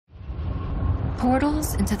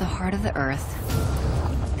Portals into the heart of the Earth,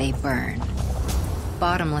 they burn.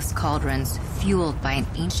 Bottomless cauldrons fueled by an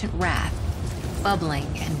ancient wrath, bubbling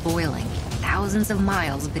and boiling thousands of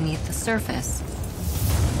miles beneath the surface,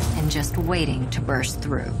 and just waiting to burst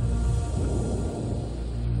through.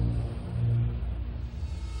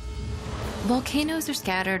 Volcanoes are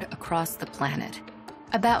scattered across the planet.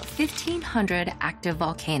 About 1,500 active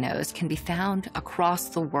volcanoes can be found across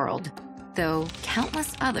the world, though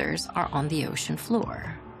countless others are on the ocean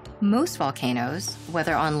floor. Most volcanoes,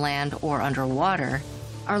 whether on land or underwater,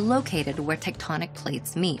 are located where tectonic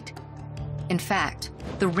plates meet. In fact,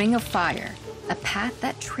 the Ring of Fire, a path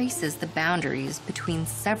that traces the boundaries between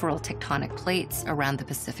several tectonic plates around the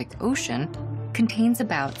Pacific Ocean, contains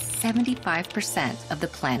about 75% of the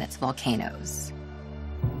planet's volcanoes.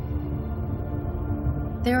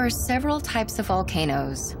 There are several types of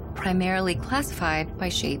volcanoes, primarily classified by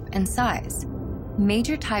shape and size.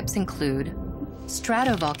 Major types include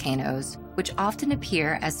stratovolcanoes, which often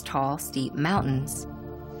appear as tall, steep mountains;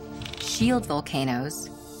 shield volcanoes,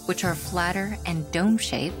 which are flatter and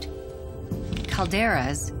dome-shaped;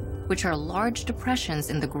 calderas, which are large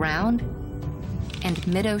depressions in the ground; and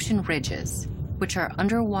mid-ocean ridges, which are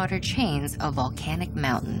underwater chains of volcanic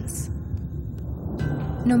mountains.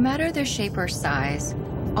 No matter their shape or size,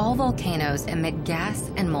 all volcanoes emit gas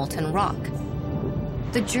and molten rock.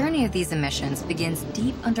 The journey of these emissions begins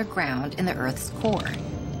deep underground in the Earth's core.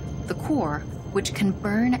 The core, which can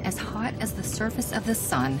burn as hot as the surface of the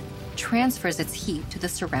sun, transfers its heat to the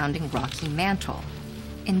surrounding rocky mantle.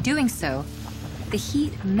 In doing so, the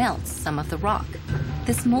heat melts some of the rock.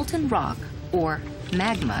 This molten rock, or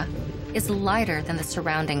magma, is lighter than the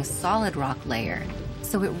surrounding solid rock layer,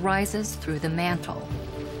 so it rises through the mantle.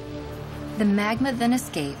 The magma then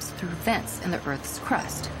escapes through vents in the Earth's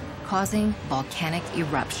crust, causing volcanic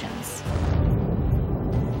eruptions.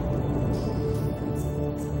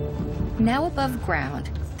 Now above ground,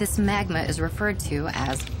 this magma is referred to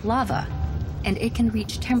as lava, and it can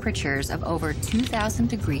reach temperatures of over 2,000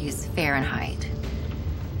 degrees Fahrenheit.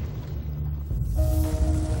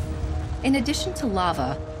 In addition to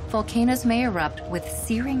lava, volcanoes may erupt with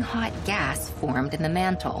searing hot gas formed in the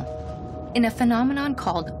mantle. In a phenomenon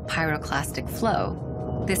called pyroclastic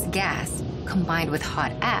flow, this gas, combined with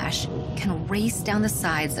hot ash, can race down the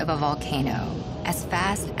sides of a volcano as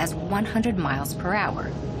fast as 100 miles per hour,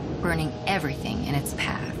 burning everything in its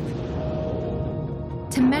path.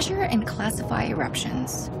 To measure and classify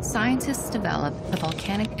eruptions, scientists developed the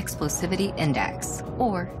Volcanic Explosivity Index,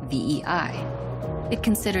 or VEI. It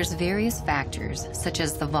considers various factors, such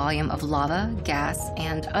as the volume of lava, gas,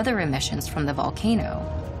 and other emissions from the volcano,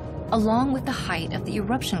 along with the height of the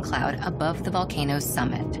eruption cloud above the volcano's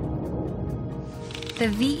summit. The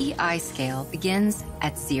VEI scale begins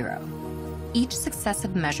at 0. Each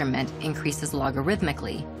successive measurement increases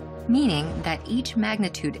logarithmically, meaning that each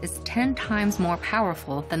magnitude is 10 times more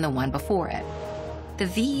powerful than the one before it. The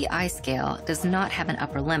VEI scale does not have an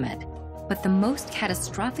upper limit, but the most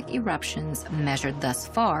catastrophic eruptions measured thus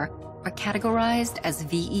far are categorized as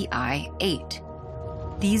VEI 8.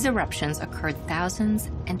 These eruptions occurred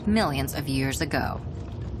thousands and millions of years ago.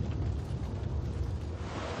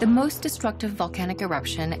 The most destructive volcanic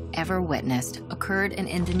eruption ever witnessed occurred in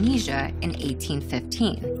Indonesia in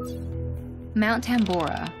 1815. Mount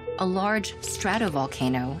Tambora, a large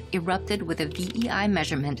stratovolcano, erupted with a VEI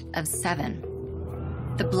measurement of 7.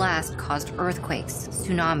 The blast caused earthquakes,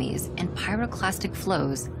 tsunamis, and pyroclastic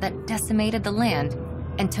flows that decimated the land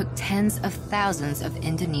and took tens of thousands of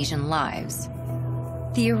Indonesian lives.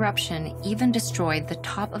 The eruption even destroyed the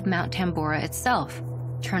top of Mount Tambora itself,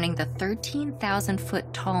 turning the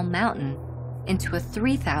 13,000-foot tall mountain into a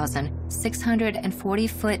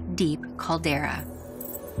 3,640-foot deep caldera.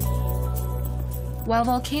 While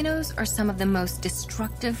volcanoes are some of the most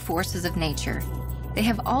destructive forces of nature, they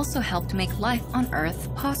have also helped make life on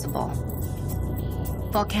Earth possible.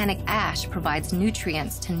 Volcanic ash provides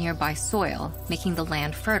nutrients to nearby soil, making the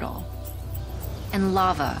land fertile. And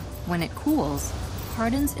lava, when it cools,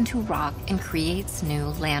 hardens into rock and creates new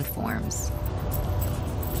landforms.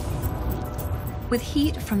 With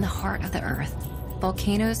heat from the heart of the Earth,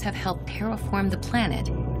 volcanoes have helped terraform the planet,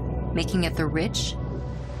 making it the rich,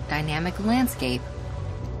 dynamic landscape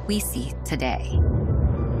we see today.